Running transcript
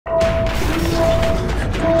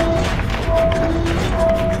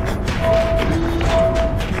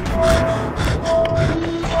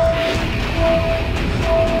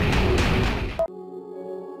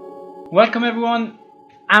Welcome everyone,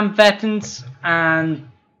 I'm Vetens and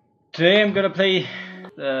today I'm gonna play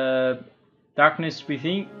Darkness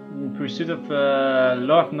Within in pursuit of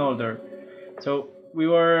Loath Nolder. So we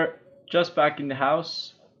were just back in the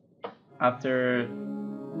house after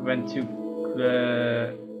we went to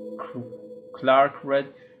Clark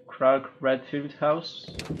Redfield's house,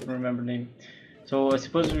 I don't remember the name. So I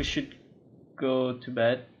suppose we should go to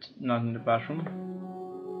bed, not in the bathroom.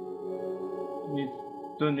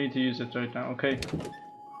 Don't need to use it right now, okay.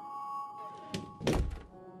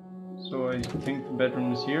 So I think the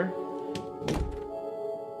bedroom is here.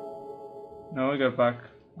 No, I got back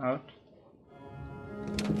out.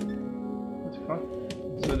 What the fuck?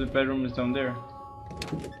 So the bedroom is down there.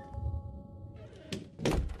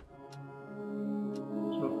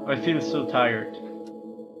 So I feel so tired.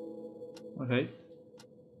 Okay.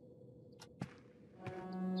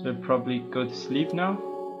 So I probably go to sleep now.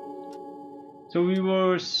 So we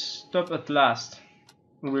were stopped at last.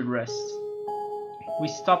 We will rest. We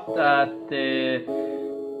stopped at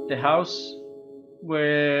the house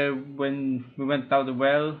where when we went down the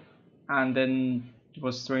well, and then there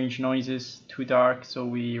was strange noises, too dark, so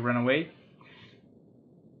we ran away.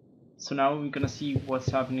 So now we're gonna see what's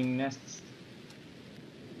happening next.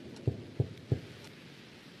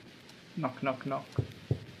 Knock, knock, knock.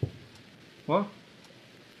 What?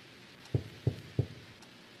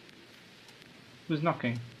 Who's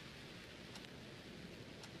knocking?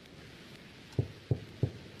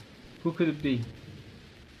 Who could it be?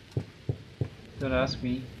 Don't ask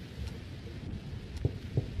me.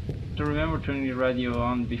 Don't remember turning the radio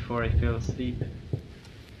on before I fell asleep.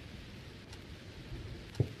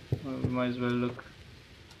 Well, we might as well look.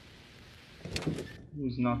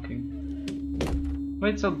 Who's knocking? Why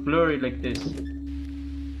it's all blurry like this?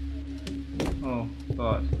 Oh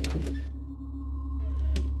god.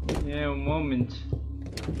 Yeah, a moment.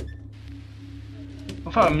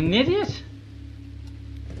 Oh fuck, I'm an idiot?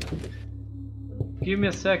 Give me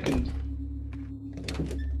a second.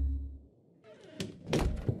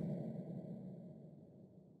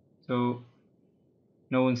 So,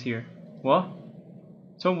 no one's here. What?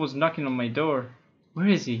 Someone was knocking on my door. Where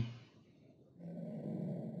is he?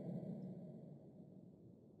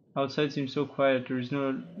 Outside seems so quiet, there is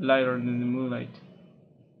no light other than the moonlight.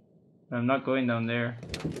 I'm not going down there.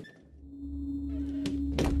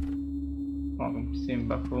 Oh, I'm staying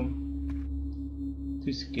back home.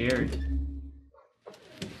 Too scared.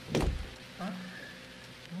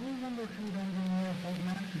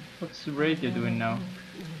 What's the radio doing now?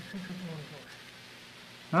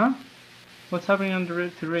 Huh? What's happening on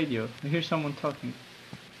the radio? I hear someone talking.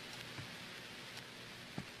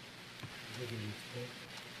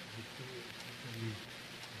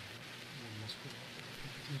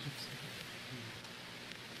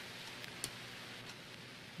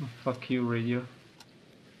 Oh, fuck you, radio.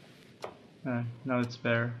 Now it's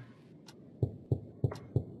better.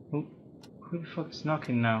 Oh, who the fuck is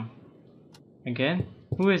knocking now? Again?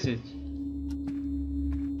 Who is it?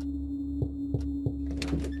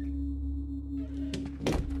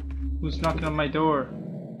 Who's knocking on my door?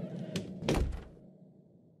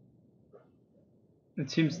 It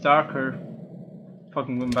seems darker.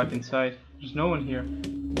 Fucking went back inside. There's no one here.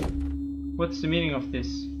 What's the meaning of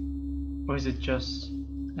this? Or is it just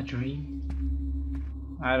a dream?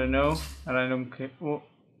 I don't know, and I don't care. Oh.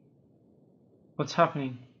 What's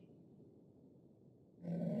happening?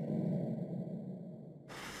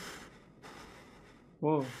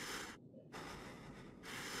 Whoa.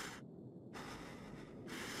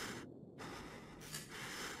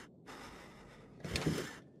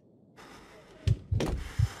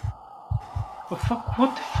 Oh fuck,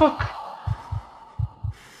 what the fuck?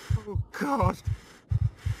 Oh god.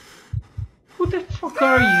 Who the fuck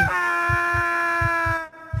are you?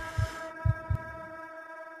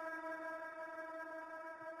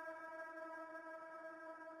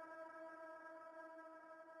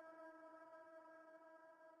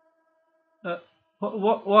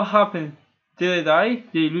 What happened? Did I die?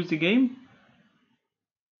 Did I lose the game?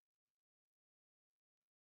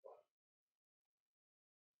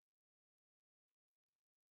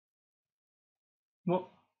 What?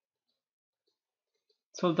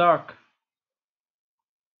 It's so dark.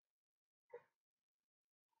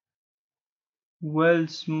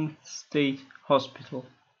 Wellsmouth State Hospital,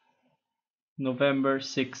 November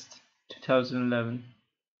 6th, 2011.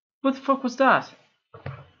 What the fuck was that?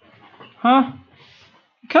 Huh?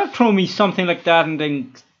 You can't throw me something like that and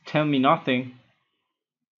then tell me nothing.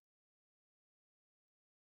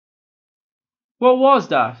 What was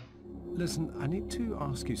that? Listen, I need to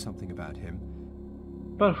ask you something about him.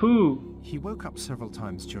 But who? He woke up several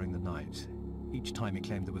times during the night. Each time he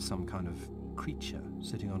claimed there was some kind of creature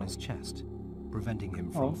sitting on his chest, preventing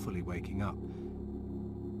him from fully waking up.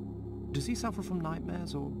 Does he suffer from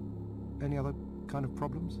nightmares or any other kind of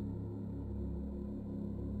problems?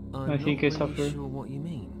 I think I suffer. I'm not really sure what you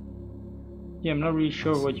mean. Yeah, I'm not really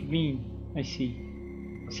sure what you mean. I see.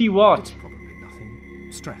 See what? It's probably nothing.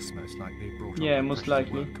 Stress, most likely, brought on Yeah, by most pressure at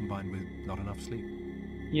likely. work combined with not enough sleep.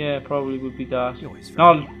 Yeah, probably would be that. He always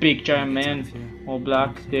Not felt big giant when he gets out man, of here, all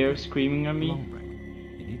black, he there needs screaming at a me. long break.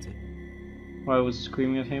 He needs it. While I was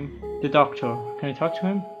screaming at him. The doctor. Can I talk to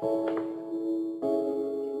him?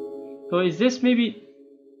 So is this maybe...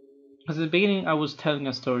 Because at the beginning I was telling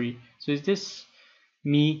a story. So is this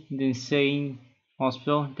me in the insane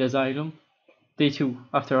hospital, the asylum? Day 2,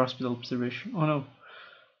 after hospital observation. Oh no.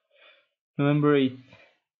 November 8th,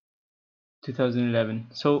 2011.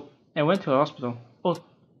 So I went to a hospital. Oh,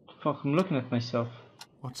 fuck, I'm looking at myself.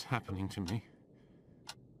 What's happening to me?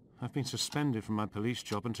 I've been suspended from my police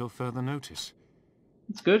job until further notice.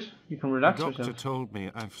 It's good. You can relax The doctor yourself. told me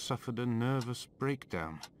I've suffered a nervous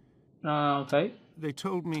breakdown. Okay. They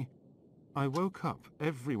told me I woke up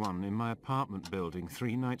everyone in my apartment building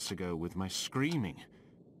 3 nights ago with my screaming.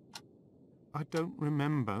 I don't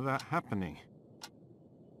remember that happening.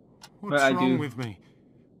 What's wrong with me?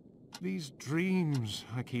 These dreams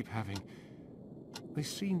I keep having, they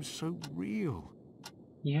seem so real.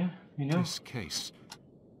 Yeah, I know. This case,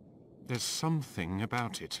 there's something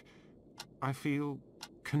about it. I feel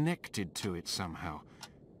connected to it somehow.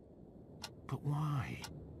 But why?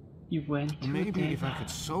 You went to Maybe if I could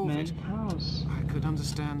solve it, house. I could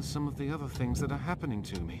understand some of the other things that are happening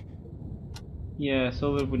to me. Yeah,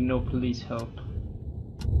 solve it with no police help.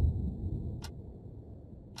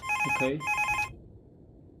 Okay.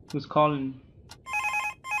 Who's calling?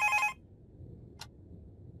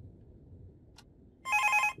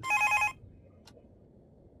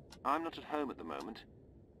 I'm not at home at the moment.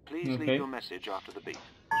 Please Okay. leave your message after the beep.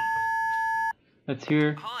 Let's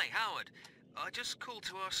hear. Hi, Howard. I just called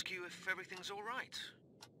to ask you if everything's all right.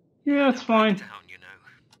 Yeah, it's fine. Down, you know.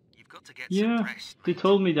 You've got to get Yeah, some rest. they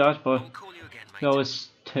told me that, but I'll call you again, mate. they always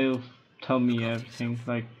tell me Look after everything, yourself.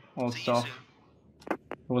 like all See you stuff. soon.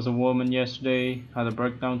 There was a woman yesterday, had a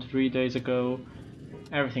breakdown 3 days ago,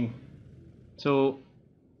 everything. So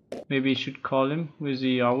maybe I should call him. Who's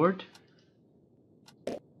he, Howard?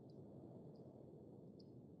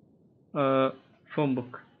 Phone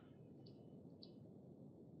book.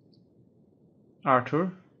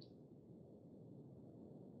 Arthur.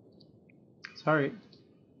 Sorry.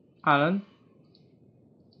 Alan.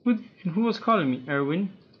 Who was calling me?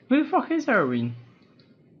 Erwin? Who the fuck is Erwin?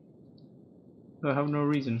 I have no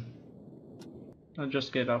reason. I'll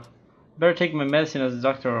just get up. Better take my medicine as the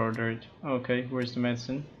doctor ordered. Okay, where's the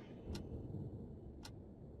medicine?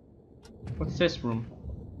 What's this room?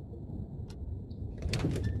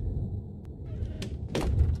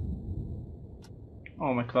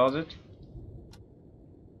 Oh, my closet.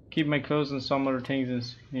 Keep my clothes and some other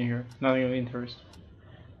things in here. Nothing of interest.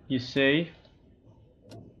 You say?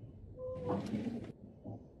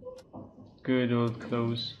 Good old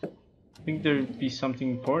clothes. I think there'd be something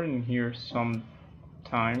important in here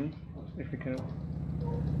sometime. If we can.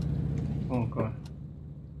 Oh god.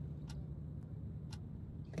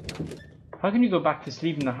 How can you go back to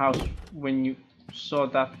sleep in the house when you saw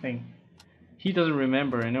that thing? He doesn't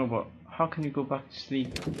remember, I know, but how can you go back to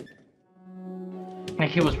sleep? Like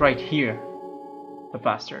he was right here. The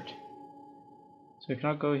bastard. So I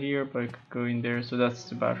cannot go here, but I could go in there, so that's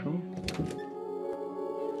the bathroom.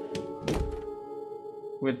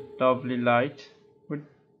 With lovely light. With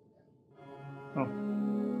oh.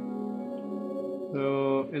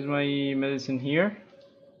 So is my medicine here?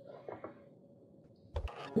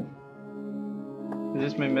 Is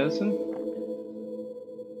this my medicine?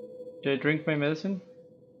 Did I drink my medicine?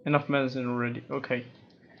 Enough medicine already. Okay.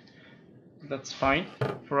 That's fine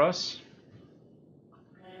for us.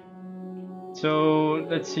 So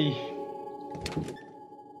let's see.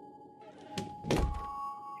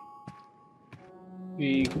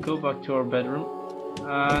 We go back to our bedroom,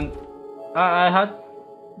 and I had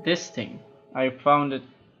this thing. I found it,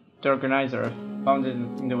 the organizer. I found it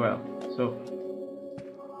in the well. So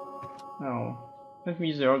now let me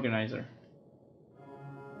use the organizer.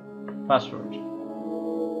 Password.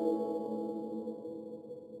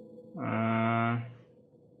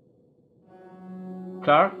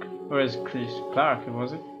 Clark? Or is Chris Clark?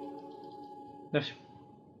 Was it? Left.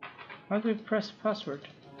 How do we press password?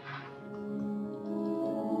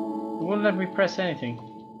 It won't let me press anything.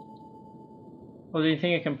 Oh, do you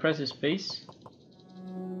think I can press the space?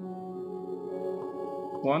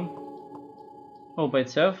 1. Oh, by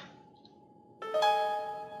itself?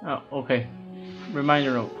 Oh, okay.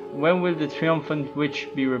 Reminder note. When will the triumphant witch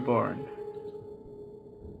be reborn?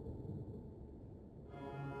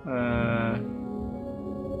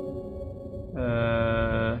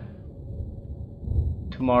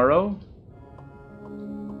 Tomorrow?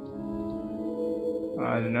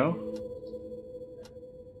 I don't know.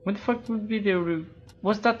 What the fuck would be the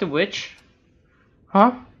was that the witch?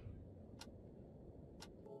 Huh?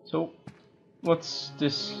 So, what's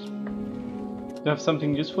this? Do you have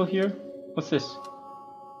something useful here? What's this?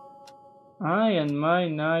 I and my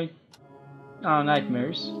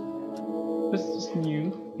nightmares. What's this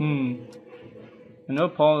new? I know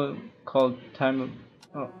Paul called Time of...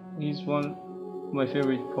 Oh, he's one of my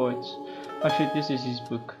favorite poets. Actually, this is his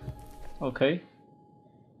book. Okay.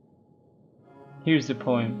 Here's the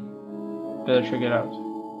poem. Better check it out.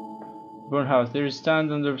 Burn house. There is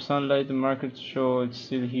stand under sunlight. The market show it's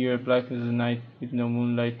still here, black as the night with no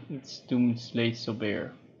moonlight. Its doomed slate so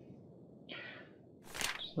bare.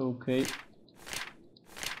 So okay.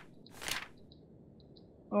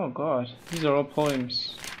 Oh god, these are all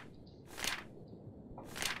poems.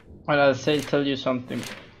 Well, I'll tell you something.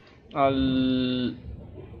 I'll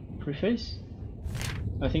preface.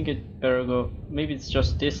 I think it better go. Maybe it's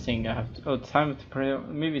just this thing I have to. Oh, time to pray.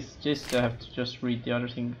 Maybe it's just I have to just read. The other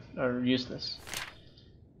things are useless.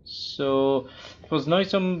 So it was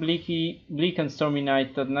noisome, bleak and stormy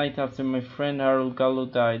night. That night after my friend Harold Gallo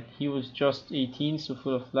died. He was just 18, so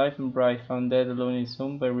full of life and bright. Found dead alone in his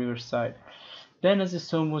home by riverside. Then, as the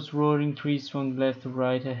storm was roaring, trees swung left to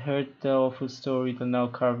right. I heard the awful story that now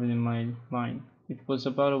carved in my mind. It was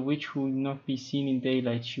about a witch who would not be seen in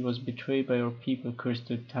daylight. She was betrayed by our people, cursed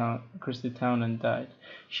the town, and died.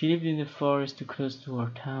 She lived in the forest too close to our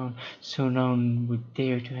town, so none would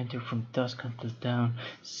dare to enter from dusk until dawn.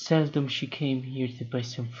 Seldom she came here to buy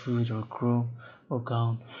some food or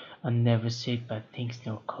gown, and never said bad things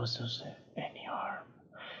nor caused us any harm.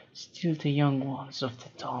 Still the young ones of the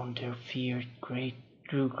dawn, their fear grew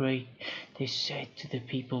great. They said to the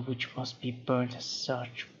people which must be burnt as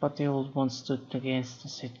such, but the old ones stood against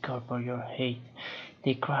and said, "Curb your hate."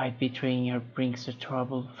 They cried, betraying her brings the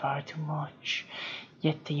trouble far too much.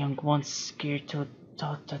 Yet the young ones, scared,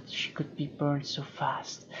 thought that she could be burned so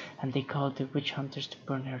fast, and they called the witch hunters to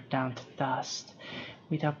burn her down to dust.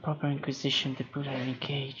 Without proper inquisition, they put her in a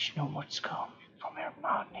cage. No words come from her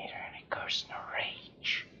mouth, neither any curse nor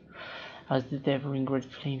rage. As the devouring red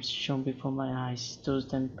flames shone before my eyes, those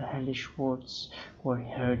then hellish words were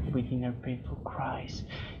heard within her painful cries.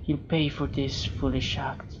 "You'll pay for this foolish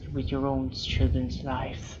act with your own children's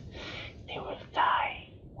lives. They will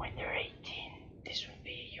die when they're 18. This will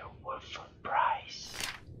be your woeful price."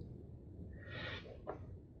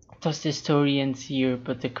 Thus the story ends here,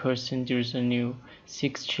 but the curse endures anew.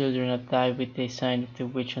 6 children have died with the sign of the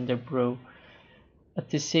witch on their brow. At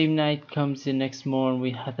the same night comes the next morn,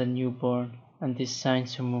 we had a newborn, and this sign,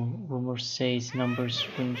 some rumor says, numbers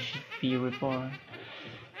when she'd be reborn.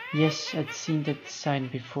 Yes, I'd seen that sign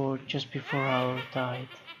before, just before Harold died.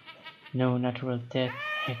 No natural death,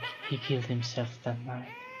 heck, he killed himself that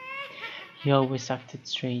night. He always acted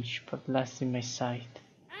strange, but last in my sight,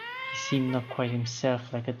 he seemed not quite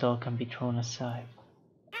himself, like a doll can be thrown aside.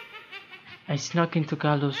 I snuck into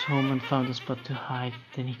Gallo's home and found a spot to hide.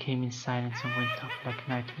 Then he came in silence and went up like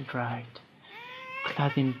night and ride.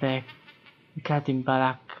 Clad in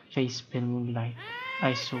black, face pale moonlight,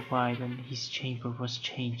 eyes so wide, and his chamber was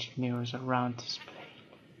changed, mirrors around displayed.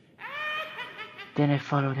 Then I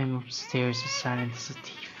followed him upstairs, as silent as a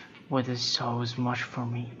thief. What I saw was much for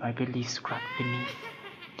me, my beliefs cracked beneath.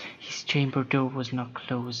 His chamber door was not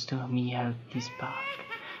closed, to whom he held his back,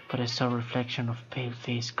 but I saw a reflection of pale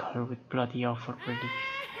face color with bloody awful relief.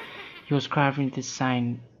 He was carving the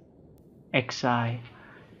sign XI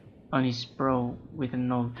on his brow with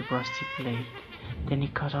an old rusty blade. Then he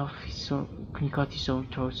cut his own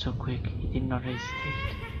throat so quick he did not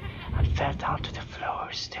hesitate, and fell down to the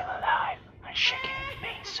floor, still alive and shaking in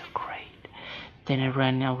pain so great. Then I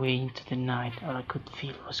ran away into the night. All I could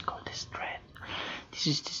feel was coldest dread. This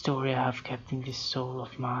is the story I have kept in this soul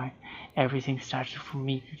of mine. Everything started for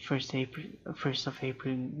me 1st of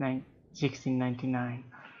April 1699.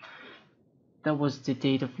 That was the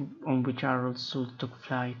date on which Harold's soul took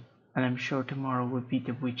flight, and I'm sure tomorrow will be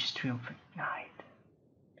the witch's triumphant night.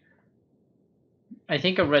 I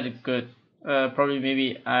think I read it good. Probably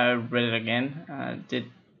maybe I read it again, did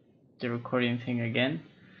the recording thing again.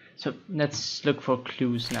 So let's look for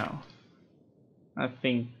clues now. I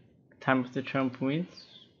think Time of the Triumphant Winds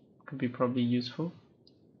could be probably useful.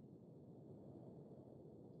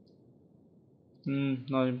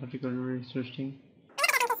 Not in particular researching.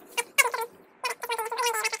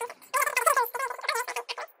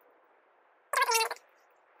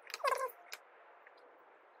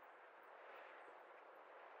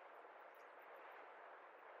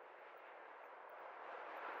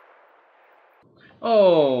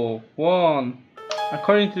 Oh, one.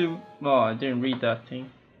 According to, oh, I didn't read that thing.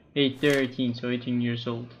 813, so 18 years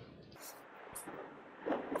old.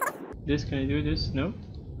 This, can I do this? No.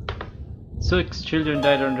 6 children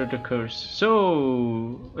died under the curse.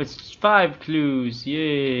 So it's 5 clues.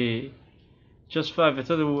 Yay! Just 5. I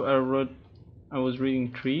thought I was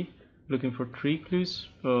reading 3, looking for 3 clues,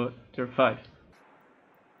 but there are 5.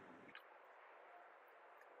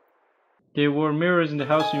 There were mirrors in the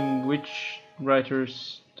house in which writer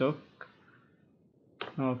stuck.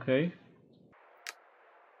 Okay.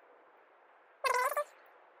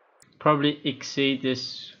 Probably Ixay,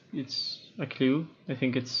 this, it's a clue. I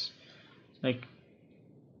think it's like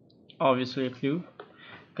obviously a clue.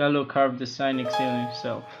 Gallo carved the sign Ixay on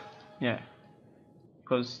himself. Yeah.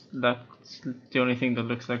 Because that's the only thing that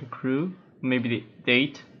looks like a clue. Maybe the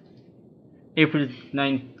date. April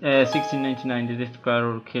 1699, the death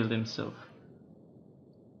Gallo killed himself.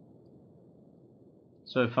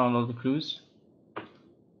 So I found all the clues.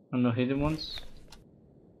 And no hidden ones.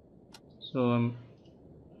 So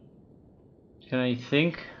can I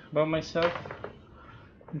think about myself?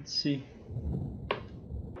 Let's see.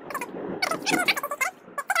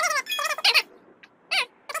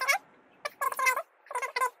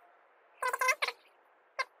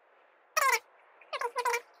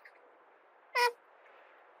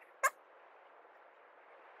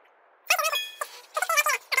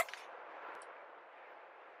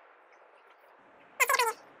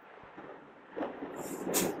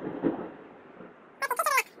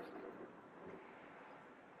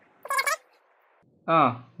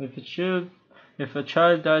 If a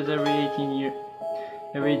child dies every 18 years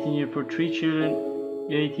for 3 children,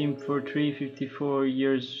 18 for 3, 54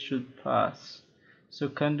 years should pass. So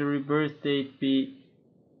can the rebirth date be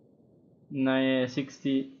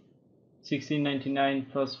 1699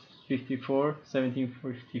 plus 54,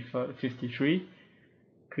 1753?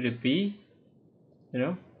 Could it be? You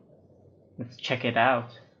know? Let's check it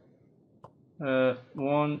out.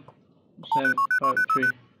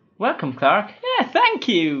 1753. Welcome, Clark. Yeah, thank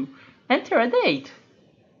you. Enter a date.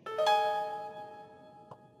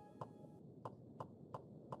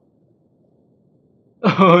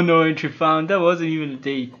 Oh, no entry found. That wasn't even a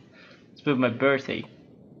date. It's with my birthday.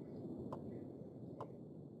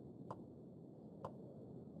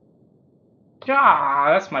 Ah,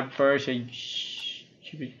 that's my birthday.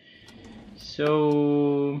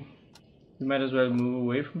 So we might as well move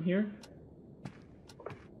away from here.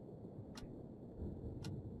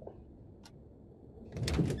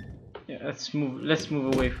 Yeah, let's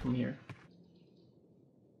move away from here.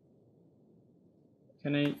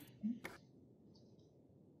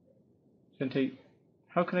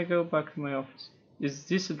 How can I go back to my office? Is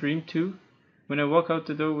this a dream too? When I walk out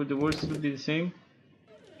the door, will the world still be the same?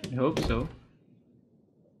 I hope so.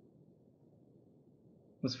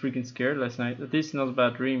 I was freaking scared last night. At least not a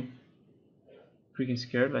bad dream. Freaking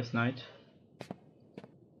scared last night.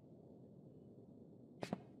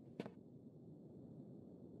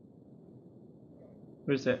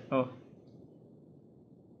 Where's that? Oh.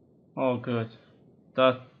 Oh, good.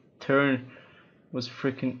 That turn was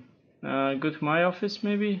freaking. Go to my office,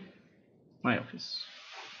 maybe? My office.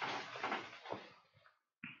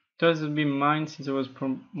 That would be mine since I was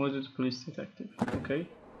promoted to police detective. Okay.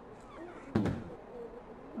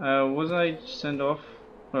 Was I sent off?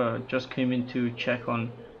 Just came in to check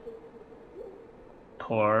on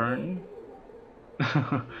porn.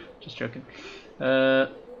 Just joking.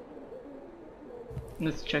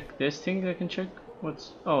 Let's check this thing I can check.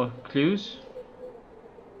 What's. Oh, clues?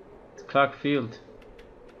 It's Clark Field.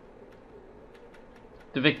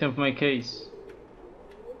 The victim of my case.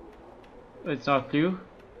 It's not a clue.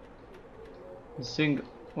 The single.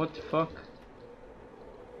 What the fuck?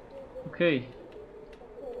 Okay.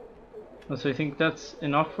 So I think that's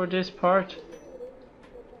enough for this part.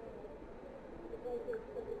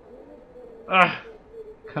 Ah!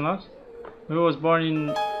 Cannot. I was born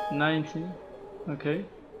in 90. Okay.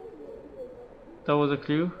 That was a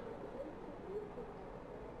clue.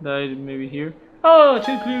 Died maybe here. Oh,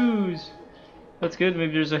 2 clues! That's good.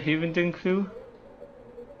 Maybe there's a hidden clue.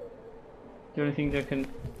 The only thing that can.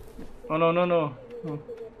 Oh no. Oh.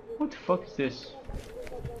 What the fuck is this?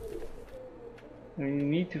 We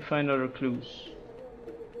need to find other clues.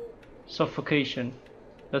 Suffocation.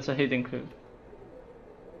 That's a hidden clue.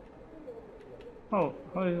 Oh,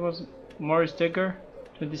 how it was Morris Digger,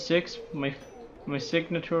 26. My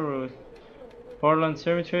signature was Portland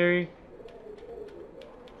Cemetery.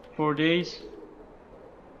 4 days.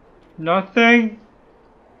 Nothing.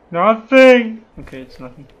 Okay, it's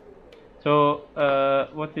nothing. So,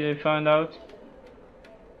 what did I find out?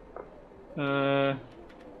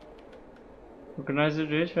 Organize the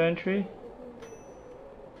date for entry.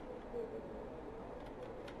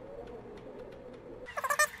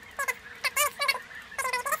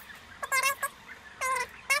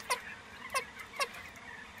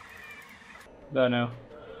 Don't know.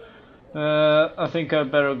 I think I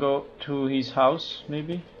better go to his house,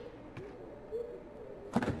 maybe.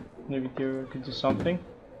 Maybe there I could do something.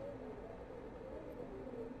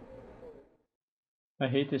 I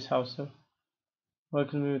hate this house though.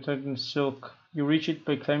 Welcome to Titan Silk. You reach it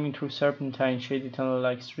by climbing through serpentine, shady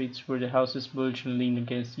tunnel-like streets where the houses bulge and lean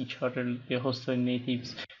against each other. The hostile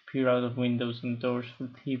natives peer out of windows and doors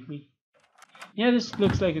furtively. Yeah, this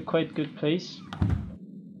looks like a quite good place.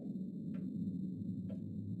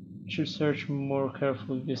 Should search more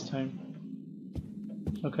carefully this time.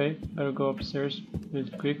 Okay, better go upstairs real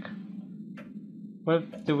quick. What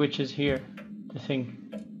if the witch is here? The thing.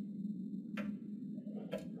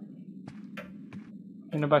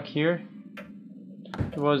 In the back here,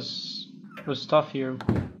 there was stuff here.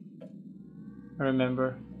 I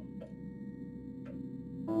remember.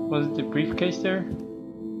 Was it the briefcase there?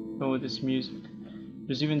 No, this music.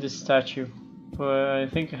 There's even this statue, but I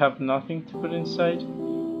think I have nothing to put inside.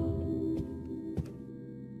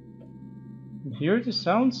 You hear the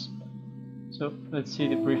sounds? So let's see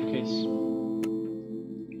the briefcase.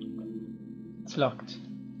 It's locked.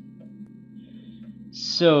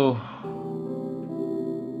 So.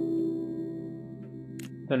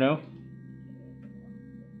 Don't know.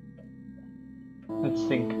 Let's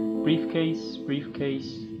think. Briefcase,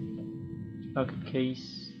 locked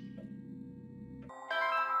case.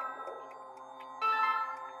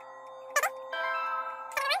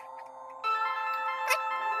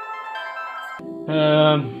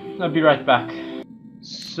 I'll be right back.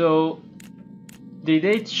 So the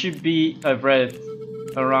date should be, I've read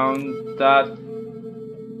around that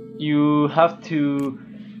you have to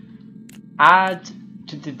add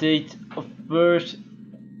to the date of birth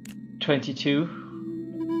 22,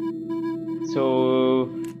 so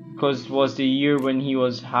because it was the year when he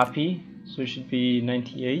was happy, so it should be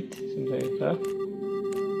 98, something like that.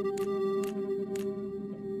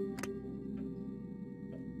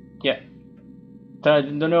 Yeah, I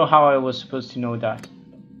don't know how I was supposed to know that.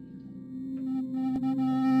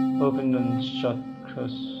 Open and shut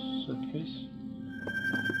suitcase.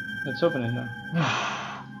 Let's open it now.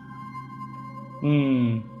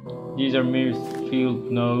 These are mere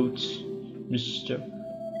field notes, Mr.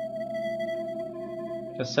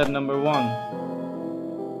 Cassette number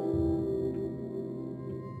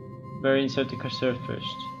 1. Bury inside the cassette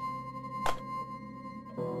first.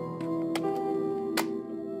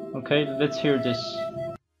 Okay, let's hear this.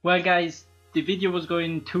 Well guys, the video was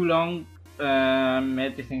going too long,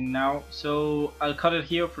 editing now, so I'll cut it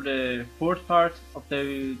here for the 4th part of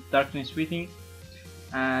the Darkness Within,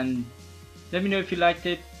 and let me know if you liked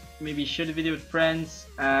it. Maybe share the video with friends,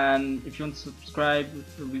 and if you want to subscribe,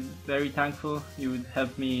 I'll be very thankful. You would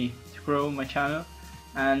help me to grow my channel.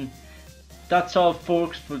 And that's all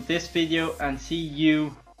folks for this video, and see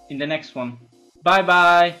you in the next one. Bye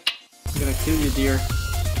bye. I'm gonna kill you, dear.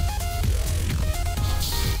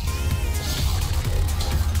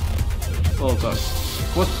 Oh god.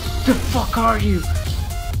 What the fuck are you?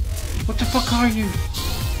 What the fuck are you?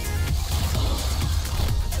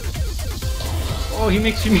 Oh, he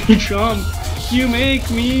makes me jump. You make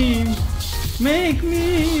me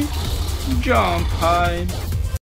jump high.